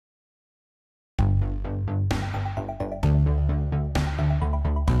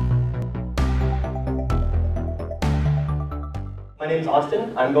My name is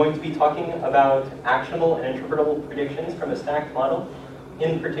Austin. I'm going to be talking about actionable and interpretable predictions from a stacked model.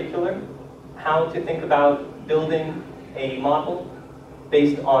 In particular, how to think about building a model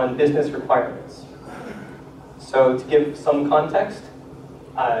based on business requirements. So to give some context,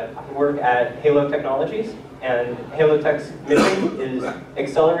 I work at Halo Technologies, and Halo Tech's mission is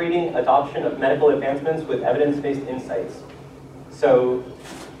accelerating adoption of medical advancements with evidence-based insights. So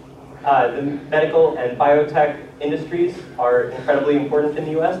the medical and biotech industries are incredibly important in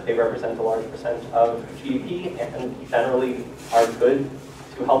the US. They represent a large percent of GDP and generally are good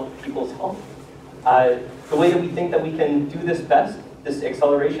to help people's health. The way that we think that we can do this best, this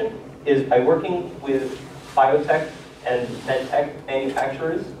acceleration, is by working with biotech and medtech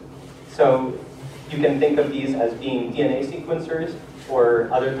manufacturers. So you can think of these as being DNA sequencers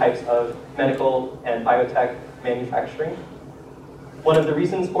or other types of medical and biotech manufacturing. One of the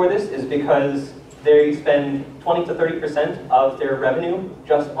reasons for this is because they spend 20 to 30% of their revenue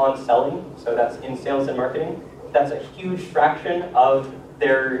just on selling, so that's in sales and marketing. That's a huge fraction of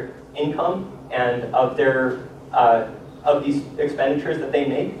their income and of their of these expenditures that they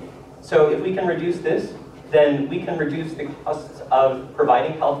make. So if we can reduce this, then we can reduce the costs of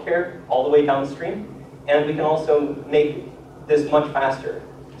providing healthcare all the way downstream, and we can also make this much faster.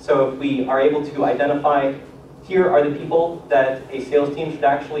 So if we are able to identify, here are the people that a sales team should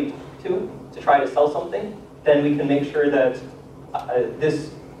actually talk to try to sell something, then we can make sure that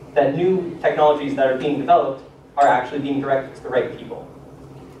that new technologies that are being developed are actually being directed to the right people.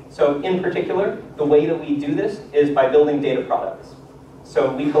 So in particular, the way that we do this is by building data products.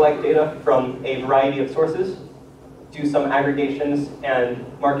 So we collect data from a variety of sources, do some aggregations and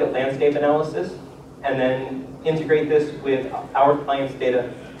market landscape analysis, and then integrate this with our clients'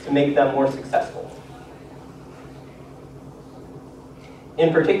 data to make them more successful.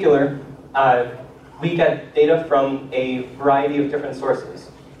 In particular, we get data from a variety of different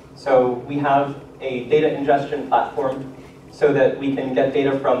sources. So we have a data ingestion platform so that we can get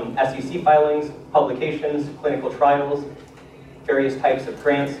data from SEC filings, publications, clinical trials, various types of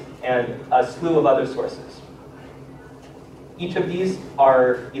grants, and a slew of other sources. Each of these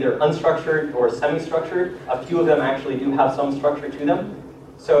are either unstructured or semi-structured. A few of them actually do have some structure to them.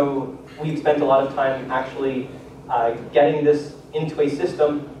 So we've spent a lot of time actually getting this into a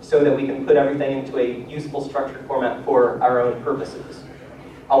system so that we can put everything into a useful structured format for our own purposes.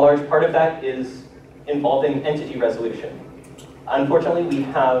 A large part of that is involving entity resolution. Unfortunately, we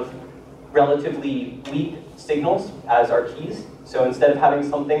have relatively weak signals as our keys. So instead of having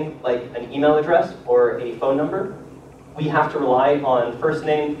something like an email address or a phone number, we have to rely on first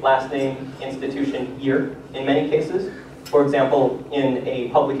name, last name, institution, year in many cases. For example, in a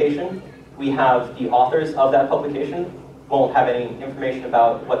publication, we have the authors of that publication won't have any information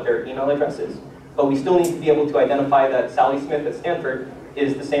about what their email address is, but we still need to be able to identify that Sally Smith at Stanford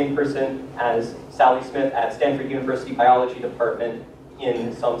is the same person as Sally Smith at Stanford University Biology Department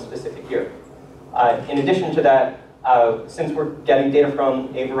in some specific year. In addition to that, since we're getting data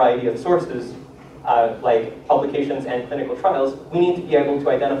from a variety of sources, like publications and clinical trials, we need to be able to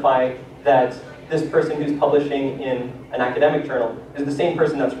identify that this person who's publishing in an academic journal is the same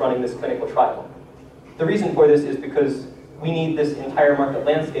person that's running this clinical trial. The reason for this is because we need this entire market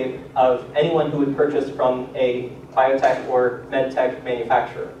landscape of anyone who would purchase from a biotech or medtech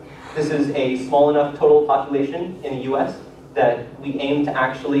manufacturer. This is a small enough total population in the US that we aim to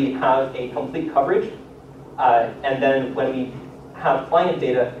actually have a complete coverage. And then when we have client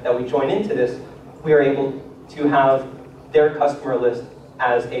data that we join into this, we are able to have their customer list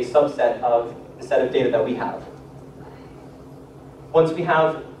as a subset of the set of data that we have. Once we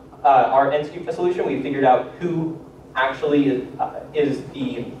have our entity solution, we figured out who actually is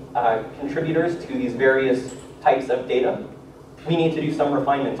the contributors to these various types of data. We need to do some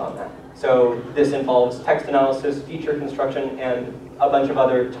refinement on that. So this involves text analysis, feature construction, and a bunch of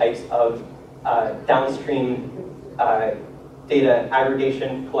other types of downstream data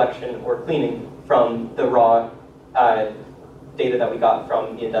aggregation, collection, or cleaning from the raw data that we got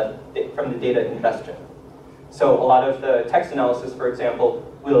from the data ingestion. So a lot of the text analysis, for example,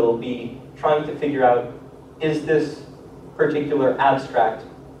 will be trying to figure out, is this particular abstract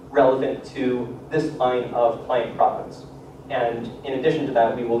relevant to this line of client products? And in addition to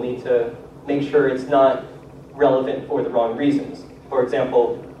that, we will need to make sure it's not relevant for the wrong reasons. For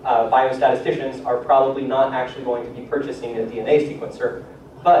example, biostatisticians are probably not actually going to be purchasing a DNA sequencer,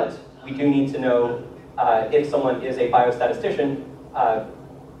 but we do need to know if someone is a biostatistician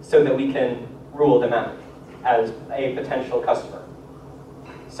so that we can rule them out as a potential customer.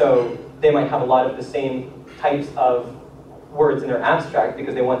 So they might have a lot of the same types of words in their abstract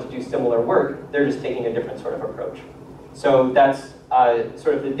because they want to do similar work. They're just taking a different sort of approach. So that's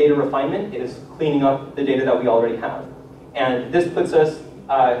sort of the data refinement is cleaning up the data that we already have. And this puts us,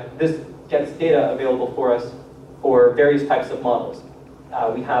 this gets data available for us for various types of models.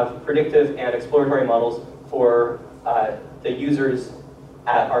 We have predictive and exploratory models for the users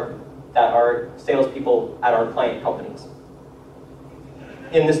that are salespeople at our client companies.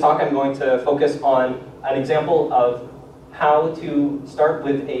 In this talk, I'm going to focus on an example of how to start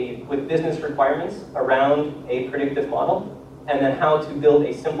with business requirements around a predictive model, and then how to build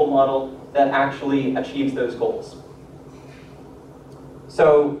a simple model that actually achieves those goals.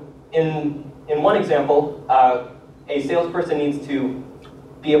 So in one example, a salesperson needs to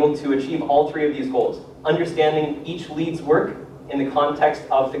be able to achieve all three of these goals. Understanding each lead's work in the context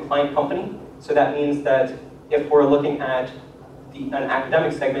of the client company. So that means that if we're looking at an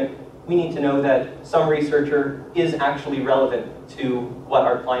academic segment, we need to know that some researcher is actually relevant to what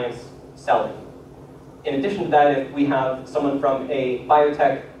our client's selling. In addition to that, if we have someone from a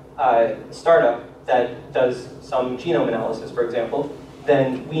biotech startup that does some genome analysis, for example,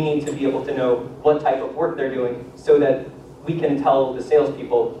 then we need to be able to know what type of work they're doing so that we can tell the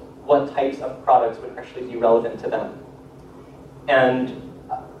salespeople what types of products would actually be relevant to them. And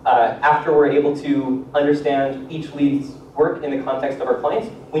after we're able to understand each lead's work in the context of our clients,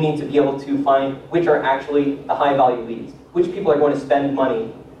 we need to be able to find which are actually the high-value leads, which people are going to spend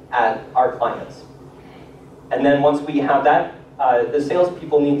money at our clients. And then once we have that, the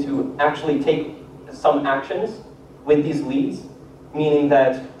salespeople need to actually take some actions with these leads, meaning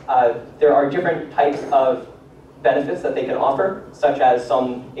that there are different types of benefits that they can offer, such as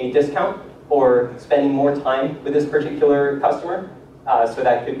a discount or spending more time with this particular customer. So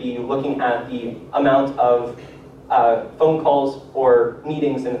that could be looking at the amount of phone calls or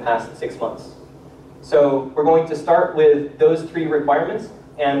meetings in the past 6 months. So we're going to start with those three requirements,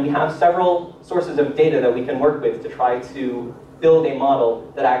 and we have several sources of data that we can work with to try to build a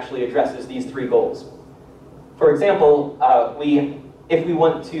model that actually addresses these three goals. For example, if we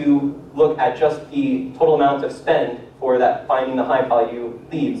want to look at just the total amount of spend for that finding the high value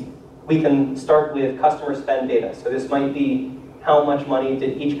leads, we can start with customer spend data. So this might be how much money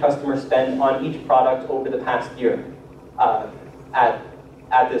did each customer spend on each product over the past year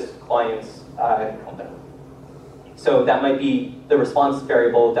at this client's company. So that might be the response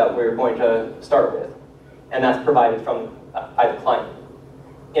variable that we're going to start with, and that's provided by the client.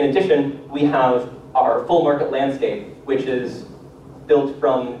 In addition, we have our full market landscape, which is built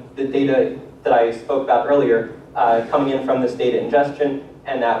from the data that I spoke about earlier, coming in from this data ingestion,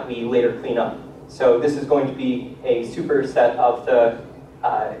 and that we later clean up. So this is going to be a superset of the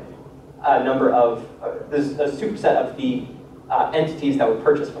entities that we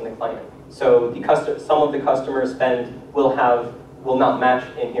purchase from the client. So some of the customer spend will not match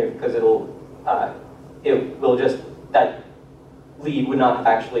in here because that lead would not have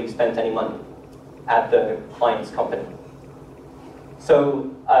actually spent any money at the client's company.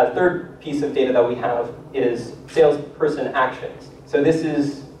 So a third piece of data that we have is salesperson actions. So this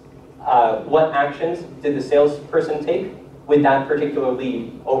is what actions did the salesperson take with that particular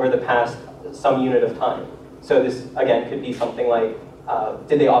lead over the past some unit of time. So this, again, could be something like,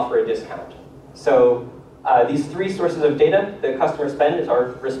 did they offer a discount? So these three sources of data, the customer spend is our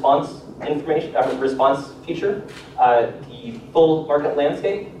response information, response feature. The full market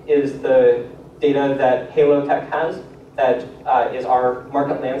landscape is the data that Halo Tech has that is our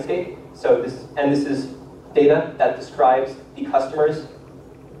market landscape. So this is data that describes the customers,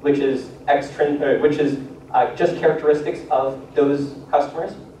 which is just characteristics of those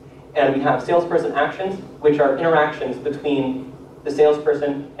customers. And we have salesperson actions, which are interactions between the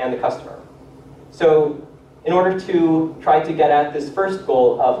salesperson and the customer. So in order to try to get at this first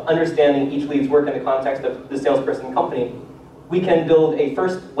goal of understanding each lead's work in the context of the salesperson company, we can build a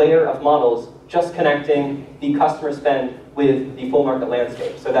first layer of models just connecting the customer spend with the full market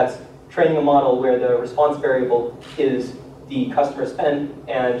landscape. So that's training a model where the response variable is the customer spend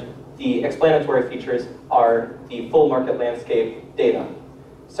and the explanatory features are the full market landscape data.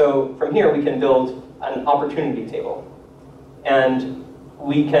 So from here we can build an opportunity table. And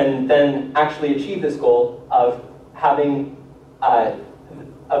we can then actually achieve this goal of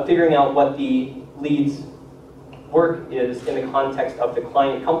figuring out what the lead's work is in the context of the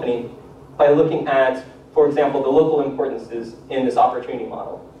client company by looking at, for example, the local importances in this opportunity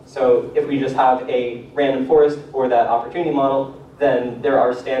model. So if we just have a random forest for that opportunity model, then there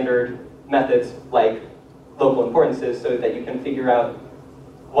are standard methods like local importances so that you can figure out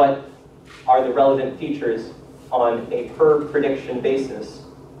what are the relevant features on a per prediction basis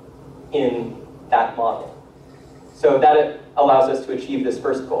in that model. So that allows us to achieve this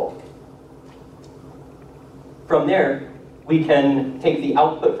first goal. From there, we can take the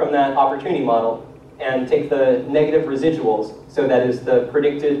output from that opportunity model and take the negative residuals, so that is the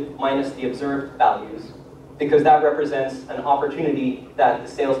predicted minus the observed values, because that represents an opportunity that the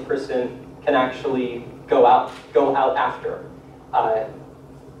salesperson can actually go out after.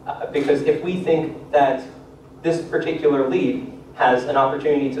 Because if we think that this particular lead has an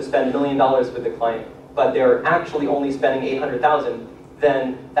opportunity to spend $1 million with the client, but they're actually only spending $800,000,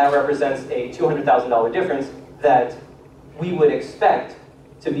 then that represents a $200,000 difference that we would expect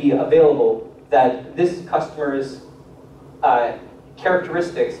to be available, that this customer's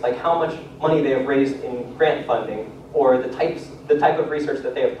characteristics, like how much money they have raised in grant funding, or the type of research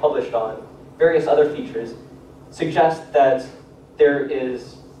that they have published on, various other features, suggest that there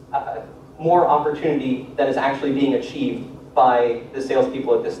is more opportunity that is actually being achieved by the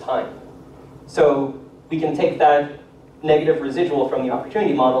salespeople at this time. So we can take that negative residual from the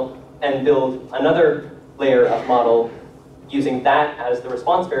opportunity model and build another layer of model using that as the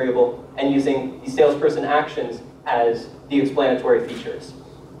response variable and using the salesperson actions as the explanatory features.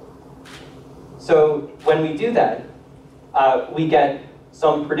 So when we do that, we get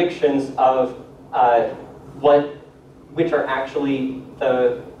some predictions of which are actually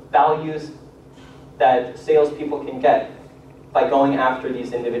the values that salespeople can get by going after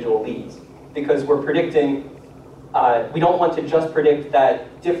these individual leads. Because we're predicting, we don't want to just predict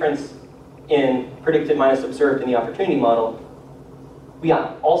that difference in predicted minus observed in the opportunity model. We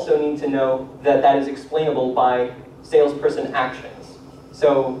also need to know that that is explainable by salesperson actions.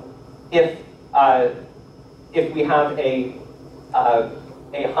 So if we have a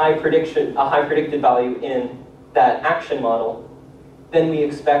high predicted value in that action model, then we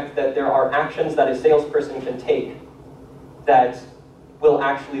expect that there are actions that a salesperson can take that will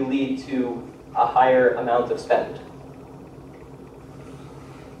actually lead to a higher amount of spend.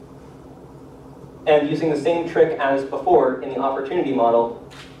 And using the same trick as before in the opportunity model,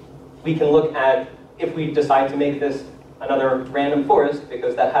 we can look at, if we decide to make this another random forest,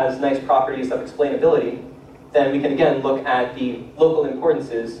 because that has nice properties of explainability, then we can again look at the local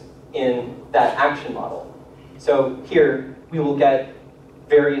importances in that action model. So here, we will get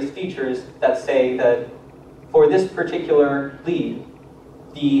various features that say that for this particular lead,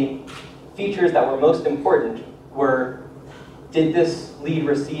 the features that were most important were, did this lead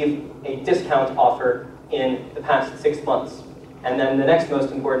receive a discount offer in the past 6 months? And then the next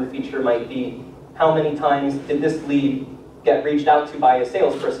most important feature might be, how many times did this lead get reached out to by a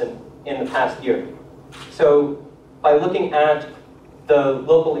salesperson in the past year? So by looking at the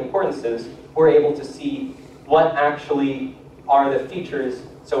local importances, we're able to see what actually are the features,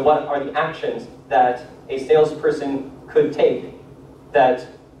 so what are the actions that a salesperson could take that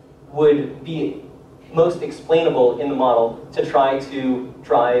would be most explainable in the model to try to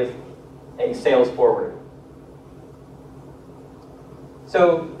drive a sales forward.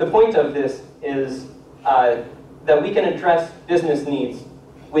 So the point of this is that we can address business needs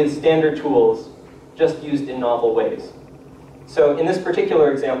with standard tools just used in novel ways. So in this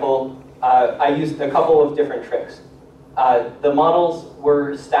particular example, I used a couple of different tricks. The models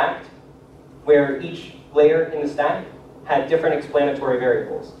were stacked, where each layer in the stack had different explanatory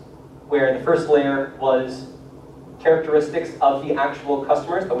variables, where the first layer was characteristics of the actual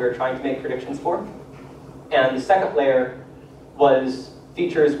customers that we were trying to make predictions for, and the second layer was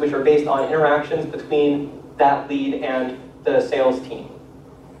features which are based on interactions between that lead and the sales team.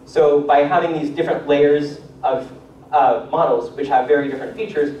 So by having these different layers of models which have very different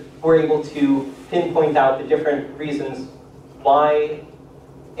features, we're able to pinpoint out the different reasons why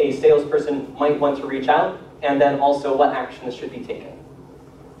a salesperson might want to reach out, and then also what actions should be taken.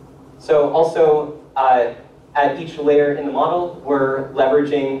 So also, at each layer in the model, we're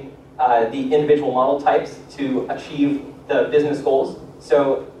leveraging the individual model types to achieve the business goals.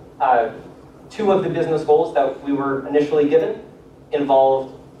 So 2 of the business goals that we were initially given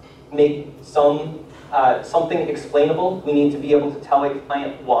involved make something explainable. We need to be able to tell a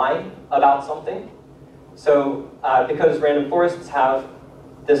client why about something. So because random forests have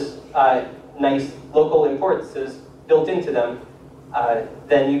this nice local importances built into them,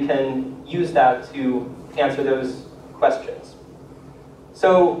 then you can use that to answer those questions.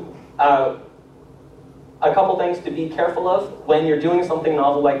 So a couple things to be careful of when you're doing something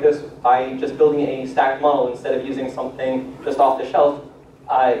novel like this by just building a stacked model instead of using something just off the shelf.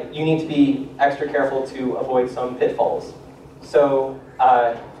 You need to be extra careful to avoid some pitfalls. So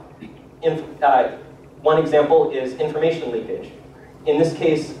one example is information leakage. In this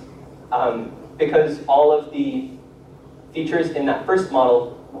case, because all of the features in that first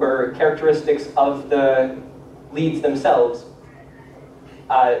model were characteristics of the leads themselves,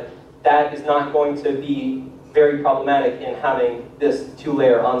 that is not going to be very problematic in having this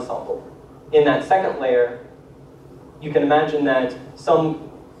two-layer ensemble. In that second layer, you can imagine that some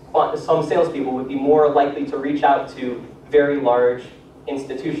salespeople would be more likely to reach out to very large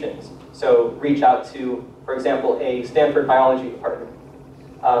institutions. So reach out to, for example, a Stanford biology department,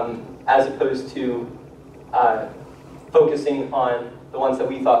 as opposed to focusing on the ones that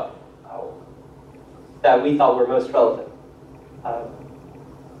we thought were most relevant.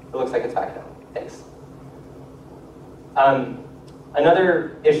 It looks like it's back now. Thanks.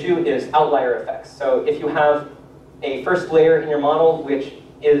 Another issue is outlier effects. So if you have a first layer in your model which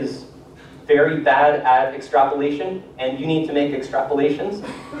is very bad at extrapolation, and you need to make extrapolations,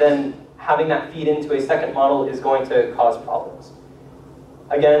 then having that feed into a second model is going to cause problems.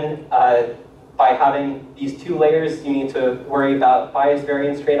 Again, by having these two layers, you need to worry about bias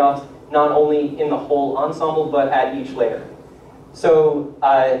variance trade-offs, not only in the whole ensemble, but at each layer. So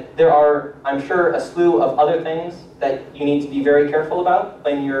there are, I'm sure, a slew of other things that you need to be very careful about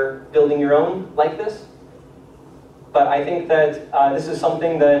when you're building your own like this. But I think that this is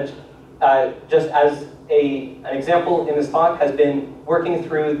something that, just as an example in this talk, has been working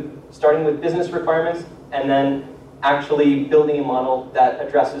through, starting with business requirements, and then actually building a model that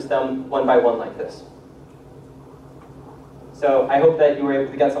addresses them one by one like this. So I hope that you were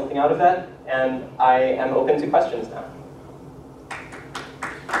able to get something out of that, and I am open to questions now.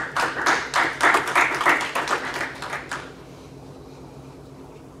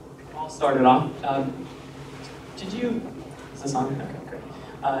 I'll start it off. Is this on? Okay, great.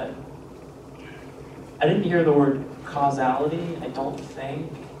 I didn't hear the word causality, I don't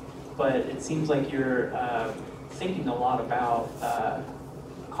think, but it seems like you're thinking a lot about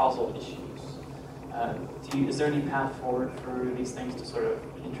causal issues. Is there any path forward for these things to sort of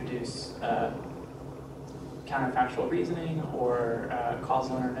introduce counterfactual reasoning or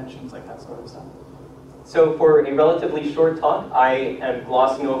causal interventions, like that sort of stuff? So for a relatively short talk, I am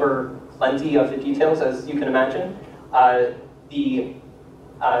glossing over plenty of the details, as you can imagine.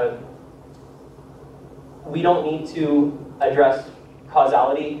 We don't need to address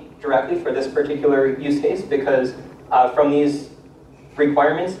causality directly for this particular use case, because from these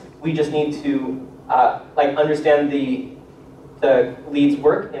requirements, we just need to understand the lead's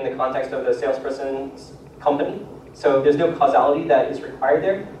work in the context of the salesperson's company. So there's no causality that is required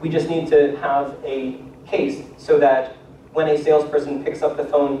there. We just need to have a case so that when a salesperson picks up the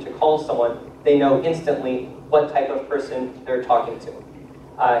phone to call someone, they know instantly what type of person they're talking to.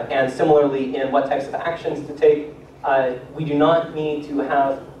 And similarly, in what types of actions to take, we do not need to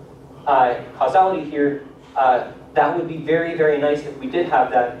have causality here. That would be very, very nice if we did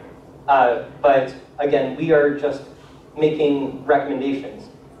have that. But again, we are just making recommendations.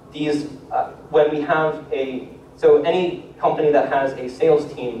 These, when we have so any company that has a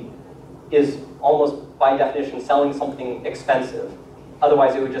sales team is almost by definition selling something expensive.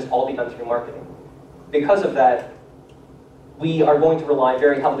 Otherwise, it would just all be done through marketing. Because of that, we are going to rely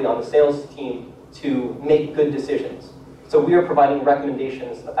very heavily on the sales team to make good decisions. So we are providing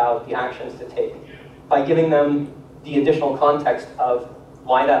recommendations about the actions to take. By giving them the additional context of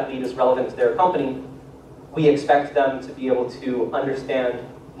why that lead is relevant to their company, we expect them to be able to understand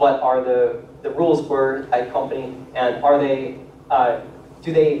what are the rules for that company, and are they,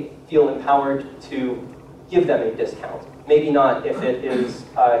 do they feel empowered to give them a discount? Maybe not if it is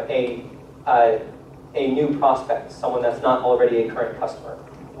a new prospect, someone that's not already a current customer.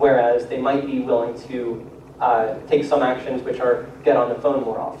 Whereas they might be willing to take some actions which are get on the phone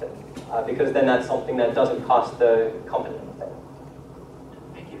more often, because then that's something that doesn't cost the company anything.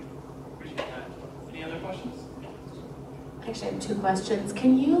 Thank you. Appreciate that. Any other questions? Actually, I have two questions.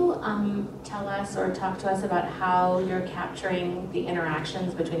 Can you tell us or talk to us about how you're capturing the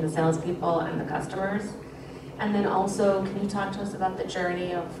interactions between the salespeople and the customers? And then also, can you talk to us about the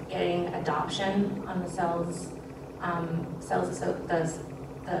journey of getting adoption on the salespeople?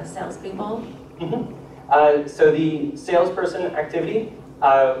 Mm-hmm. So the salesperson activity,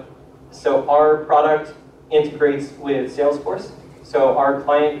 so our product integrates with Salesforce. So our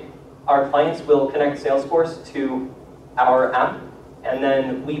clients will connect Salesforce to our app, and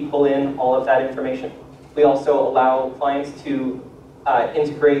then we pull in all of that information. We also allow clients to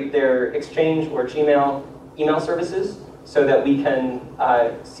integrate their Exchange or Gmail email services so that we can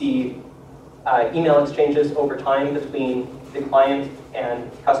see email exchanges over time between the client and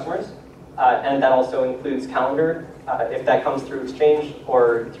customers. And that also includes calendar, if that comes through Exchange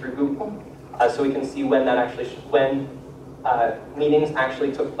or through Google. So we can see when that actually, when meetings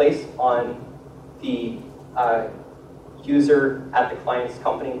actually took place on the user at the client's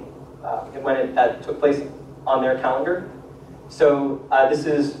company, when that took place on their calendar. So this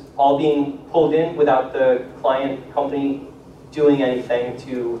is all being pulled in without the client company doing anything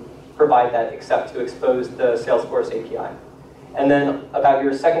to provide that except to expose the Salesforce API. And then about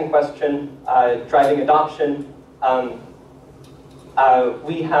your second question, driving adoption,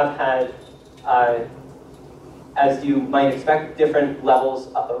 we have had, as you might expect, different levels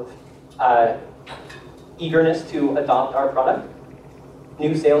of eagerness to adopt our product.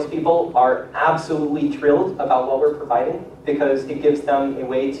 New salespeople are absolutely thrilled about what we're providing because it gives them a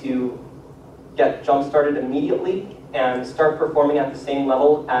way to get jump-started immediately and start performing at the same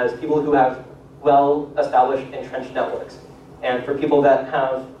level as people who have well-established entrenched networks. And for people that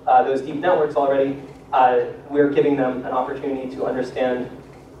have those deep networks already, we're giving them an opportunity to understand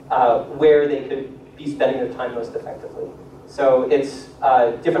where they could be spending their time most effectively. So it's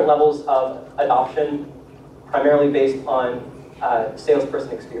different levels of adoption, primarily based on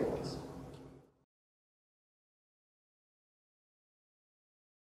salesperson experience.